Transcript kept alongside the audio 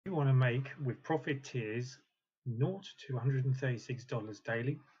make with Profit Tearz $0 to $136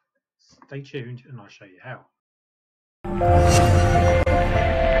 daily. Stay tuned and I'll show you how.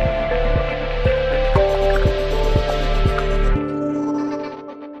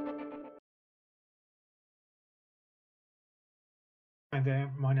 Hi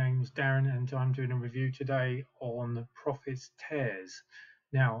there, my name is Darren and I'm doing a review today on Profit Tearz.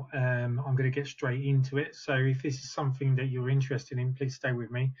 Now, I'm going to get straight into it, so if this is something that you're interested in, please stay with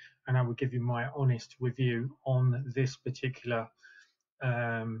me and I will give you my honest review on this particular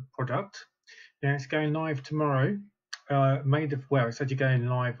product. Now, it's going live tomorrow, it's actually going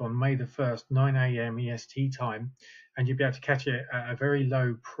live on May the 1st, 9 AM EST time, and you'll be able to catch it at a very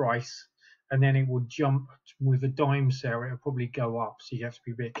low price. And then it will jump with a Dimesale. It'll probably go up, so you have to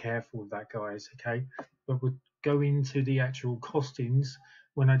be a bit careful with that, guys. Okay, but we'll go into the actual costings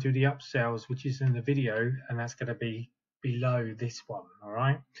when I do the upsells, which is in the video, and that's going to be below this one. All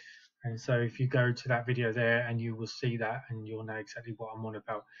right. And so if you go to that video there, and you will see that, and you'll know exactly what I'm on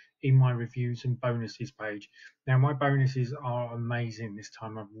about in my reviews and bonuses page. Now, my bonuses are amazing this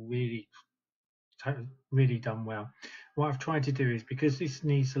time. I've really done well. What I've tried to do is, because this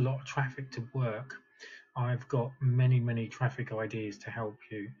needs a lot of traffic to work, I've got many traffic ideas to help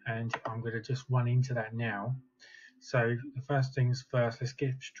you, and I'm going to just run into that now. So the first things first, let's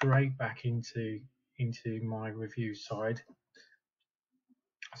get straight back into my review side.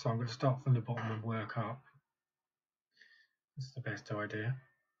 So I'm going to start from the bottom and work up. That's the best idea,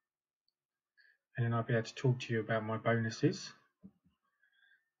 and then I'll be able to talk to you about my bonuses.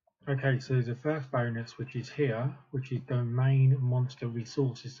 Okay, so the first bonus, which is here, which is domain monster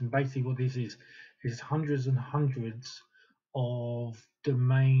resources, and basically what this is hundreds and hundreds of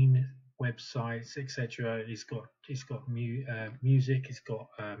domain websites, etc. It's got music, it's got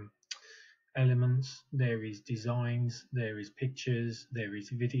elements, there is designs, there is pictures, there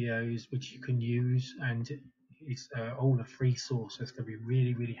is videos which you can use, and it's all a free source. That's going to be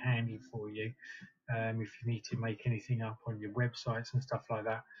really handy for you if you need to make anything up on your websites and stuff like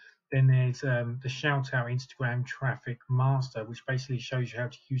that. Then there's the shout out Instagram traffic master, which basically shows you how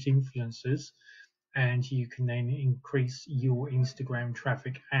to use influencers, and you can then increase your Instagram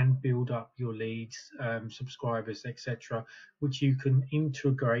traffic and build up your leads, subscribers, etc., which you can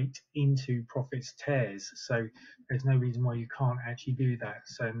integrate into Profit Tearz. So there's no reason why you can't actually do that.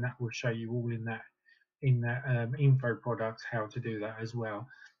 So, and that will show you all in that info product how to do that as well.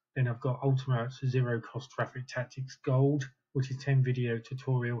 Then I've got Ultimate Zero Cost Traffic Tactics Gold, which is 10 video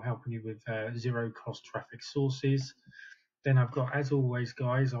tutorial helping you with zero cost traffic sources. Then I've got, as always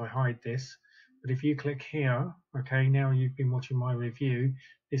guys, I hide this, but if you click here, okay, now you've been watching my review,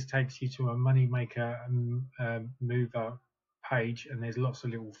 this takes you to a Moneymaker mover page, and there's lots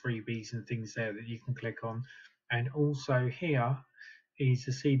of little freebies and things there that you can click on. And also here is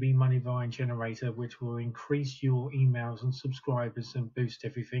the CB Money Vine generator, which will increase your emails and subscribers and boost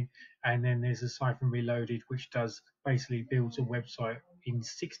everything. And then there's a Siphon Reloaded, which does basically builds a website in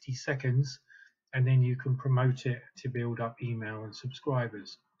 60 seconds, and then you can promote it to build up email and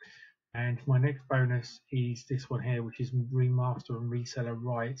subscribers. And my next bonus is this one here, which is remaster and reseller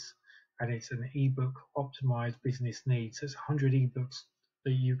rights, and it's an ebook optimized business needs. So it's 100 ebooks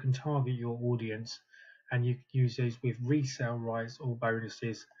that you can target your audience, and you can use these with resale rights or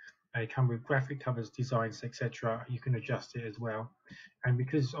bonuses. They come with graphic covers, designs, etc. You can adjust it as well. And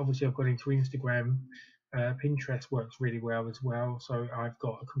because obviously I've got into Instagram, Pinterest works really well as well. So I've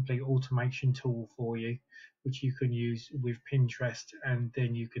got a complete automation tool for you, which you can use with Pinterest, and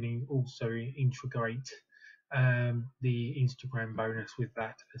then you can also integrate the Instagram bonus with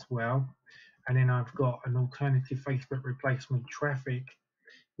that as well. And then I've got an alternative Facebook replacement traffic,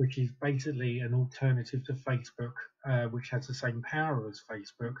 which is basically an alternative to Facebook, which has the same power as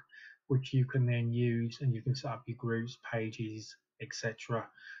Facebook, which you can then use, and you can set up your groups, pages, etc.,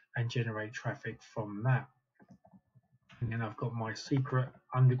 and generate traffic from that. And then I've got my secret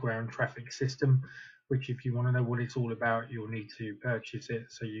underground traffic system, which if you want to know what it's all about, you'll need to purchase it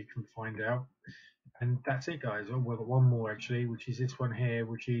so you can find out. And that's it, guys. Oh, we've got one more actually, which is this one here,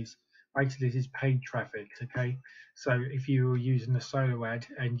 which is basically this is paid traffic. Okay, so if you were using a solo ad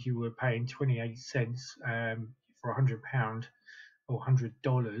and you were paying 28 cents for £100 or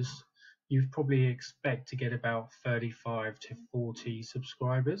 $100, you'd probably expect to get about 35 to 40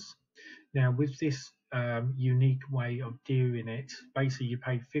 subscribers. Now with this unique way of doing it, basically you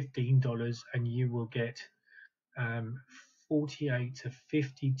pay $15 and you will get 48 to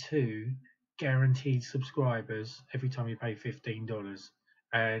 52 guaranteed subscribers every time you pay $15.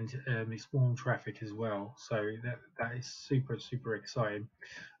 and it's warm traffic as well. So that is super exciting.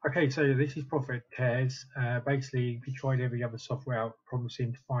 Okay, so this is Profit Tearz. Basically, if you tried every other software out,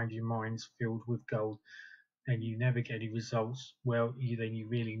 promising to find your mines filled with gold, and you never get any results, well, then you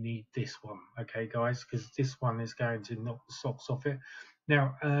really need this one, okay, guys, because this one is going to knock the socks off it.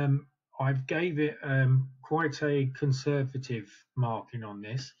 Now, I've gave it quite a conservative marking on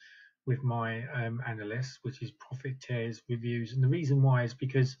this with my analyst, which is Profit Tearz reviews, and the reason why is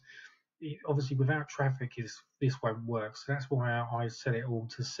because obviously without traffic this won't work, so that's why I set it all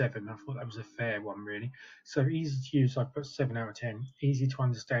to 7. I thought that was a fair one, really. So easy to use, I put 7 out of 10. Easy to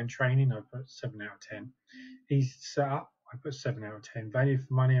understand training, I put 7 out of 10. Easy to set up, I put 7 out of 10. Value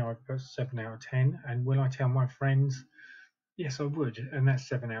for money, I put 7 out of 10. And will I tell my friends? Yes, I would, and that's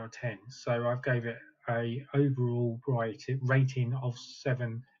 7 out of 10. So I've gave it a overall rating of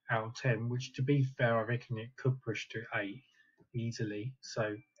 7 out of 10, which, to be fair, I reckon it could push to 8 easily.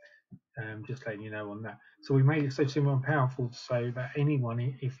 So just letting you know on that. So we made it so simple and powerful so that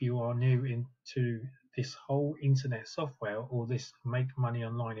anyone, if you are new into this whole internet software or this make money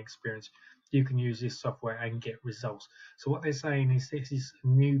online experience, you can use this software and get results. So what they're saying is this is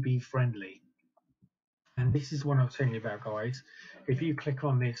newbie friendly. And this is what I'm telling you about, guys. If you click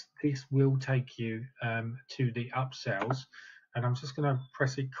on this, this will take you to the Upsells. And I'm just going to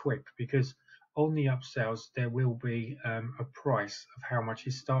press it quick because on the Upsells, there will be a price of how much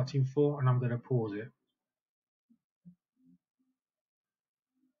it's starting for. And I'm going to pause it.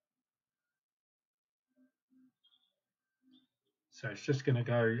 So it's just going to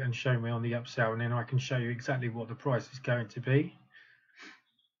go and show me on the Upsell, and then I can show you exactly what the price is going to be.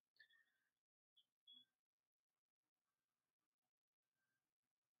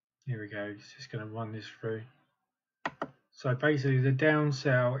 Here we go. It's just going to run this through. So basically the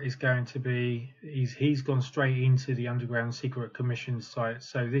downsell is going to be, he's gone straight into the underground secret commission site.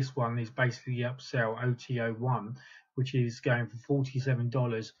 So this one is basically the upsell OTO1, which is going for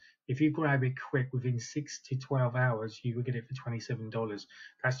 $47. If you grab it quick within 6 to 12 hours, you will get it for $27.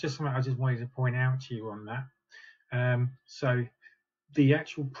 That's just something I just wanted to point out to you on that. So the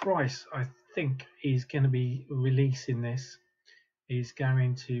actual price, I think, is going to be releasing this is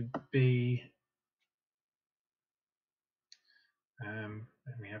going to be,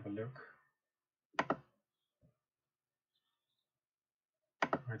 let me have a look.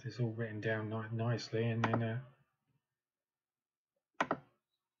 Right, it's all written down nicely, and then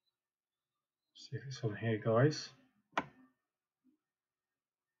see if it's on here, guys.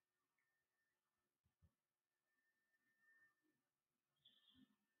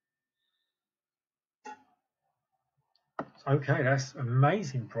 Okay, that's an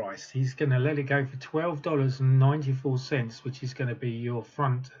amazing price. He's going to let it go for $12.94, which is going to be your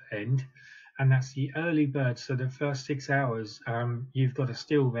front end, and that's the early bird. So the first 6 hours, you've got a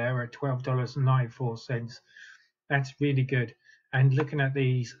steal there at $12.94. That's really good. And looking at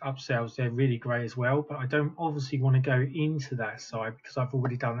these upsells, they're really great as well. But I don't obviously want to go into that side because I've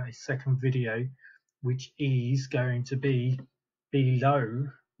already done a second video, which is going to be below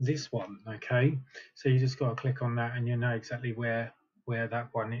this one. Okay, so you just got to click on that and you know exactly where that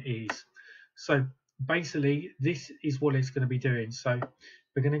one is. So basically this is what it's going to be doing. So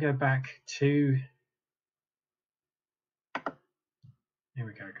we're going to go back to, here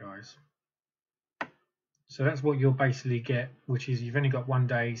we go, guys. So that's what you'll basically get, which is you've only got 1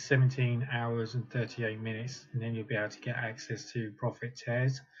 day, 17 hours and 38 minutes, and then you'll be able to get access to Profit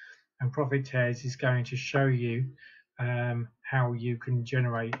Tearz. And Profit Tearz is going to show you how you can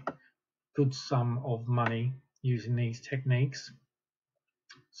generate good sum of money using these techniques.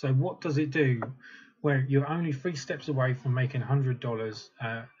 So what does it do? Well, you're only 3 steps away from making $100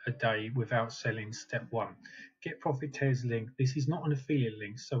 a day without selling. Step 1, get Profit Tearz link. This is not an affiliate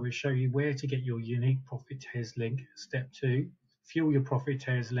link, so we'll show you where to get your unique Profit Tearz link. Step 2, fuel your Profit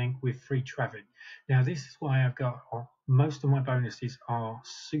Tearz link with free traffic. Now this is why I've got most of my bonuses are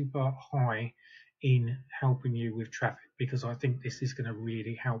super high in helping you with traffic, because I think this is going to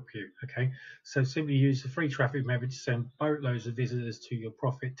really help you. Okay, so simply use the free traffic method to send boatloads of visitors to your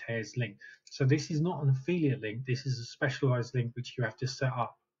Profit Tearz link. So this is not an affiliate link, this is a specialized link which you have to set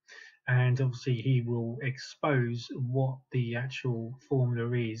up, and obviously he will expose what the actual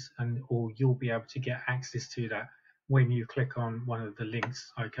formula is, and or you'll be able to get access to that when you click on one of the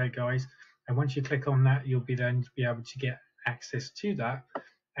links. Okay, guys, and once you click on that, you'll be then be able to get access to that,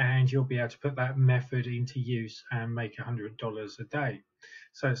 and you'll be able to put that method into use and make $100 a day.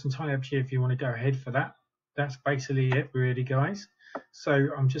 So it's entirely up to you if you want to go ahead for that. That's basically it, really, guys. So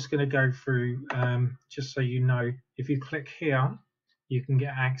I'm just going to go through, just so you know, if you click here, you can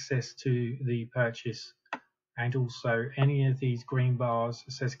get access to the purchase and also any of these green bars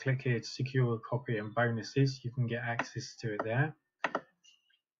that says click here to secure a copy and bonuses, you can get access to it there.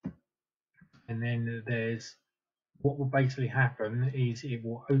 And then there's what will basically happen is it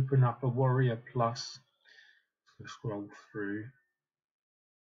will open up a Warrior Plus. So scroll through.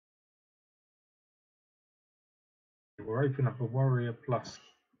 It will open up a Warrior Plus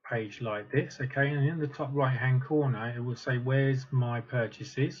page like this, okay, and in the top right hand corner it will say where's my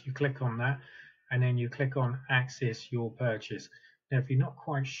purchases. You click on that and then you click on access your purchase. Now if you're not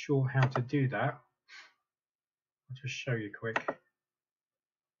quite sure how to do that, I'll just show you quick if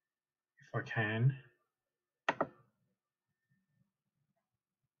I can.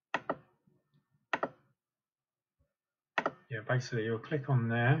 Yeah, basically you'll click on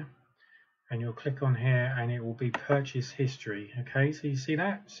there and you'll click on here and it will be purchase history. Okay, so you see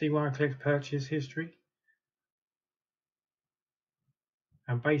that? See why I clicked purchase history?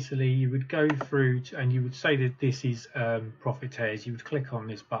 And basically you would go through and you would say that this is Profit Tearz. You would click on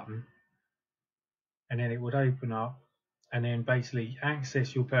this button and then it would open up, and then basically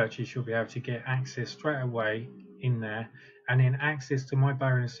access your purchase. You'll be able to get access straight away in there, and then access to my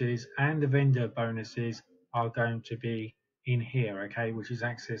bonuses and the vendor bonuses are going to be in here, okay, which is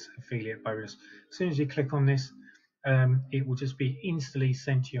access affiliate bonus. As soon as you click on this, it will just be instantly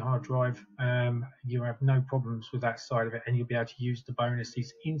sent to your hard drive. You have no problems with that side of it, and you'll be able to use the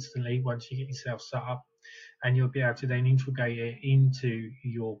bonuses instantly once you get yourself set up, and you'll be able to then integrate it into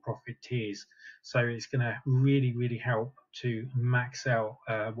your Profit Tearz. So it's going to really help to max out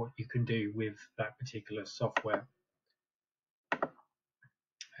what you can do with that particular software.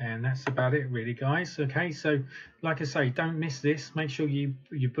 And that's about it really, guys. Okay, so like I say, don't miss this. Make sure you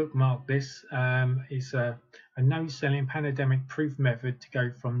bookmark this. It's a no selling pandemic proof method to go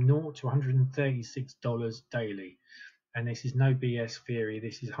from 0 to $136 daily. And this is no BS theory.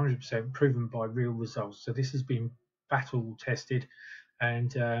 This is 100% proven by real results. So this has been battle tested,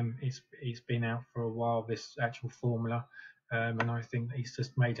 and it's been out for a while, this actual formula, and I think it's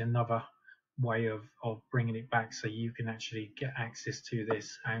just made another way of bringing it back so you can actually get access to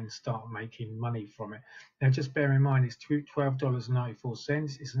this and start making money from it. Now just bear in mind it's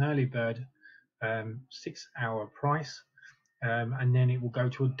 $12.94. It's an early bird 6-hour price. And then it will go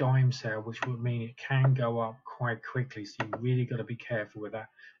to a Dimesale, which would mean it can go up quite quickly. So you really got to be careful with that.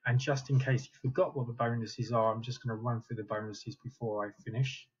 And just in case you forgot what the bonuses are, I'm just going to run through the bonuses before I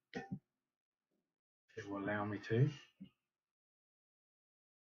finish. It will allow me to.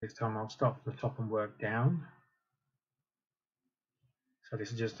 This time I'll stop at the top and work down. So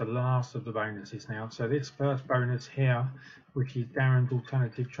this is just the last of the bonuses now. So this first bonus here, which is Darren's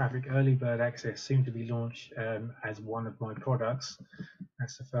Alternative Traffic Early Bird Access, soon to be launched as one of my products.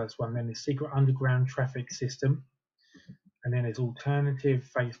 That's the first one. Then the Secret Underground Traffic System. And then there's Alternative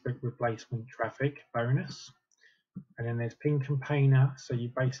Facebook Replacement Traffic bonus. And then there's Pin Campaigner. So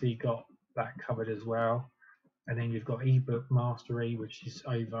you basically got that covered as well. And then you've got ebook mastery, which is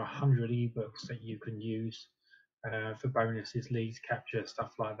over 100 ebooks that you can use for bonuses, leads capture,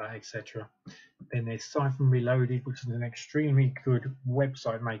 stuff like that, etc. Then there's Siphon Reloaded, which is an extremely good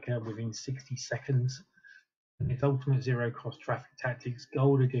website maker within 60 seconds. And it's Ultimate Zero Cost Traffic Tactics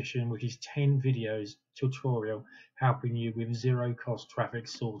Gold Edition, which is 10 videos tutorial helping you with zero cost traffic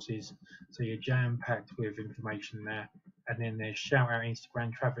sources. So you're jam packed with information there. And then there's Shout Out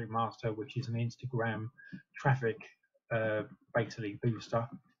Instagram Traffic Master, which is an Instagram traffic basically booster.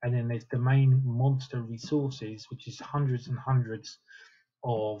 And then there's Domain Monster Resources, which is hundreds and hundreds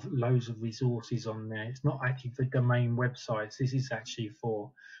of loads of resources on there. It's not actually for domain websites. This is actually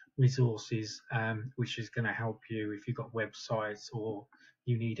for resources, which is going to help you if you've got websites or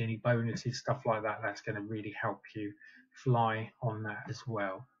you need any bonuses, stuff like that. That's going to really help you fly on that as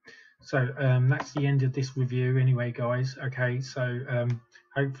well. So that's the end of this review anyway, guys. Okay, so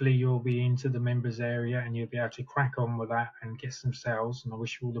hopefully you'll be into the members area and you'll be able to crack on with that and get some sales, and I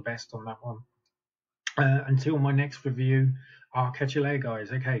wish you all the best on that one. Until my next review, I'll catch you later,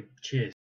 guys. Okay, cheers.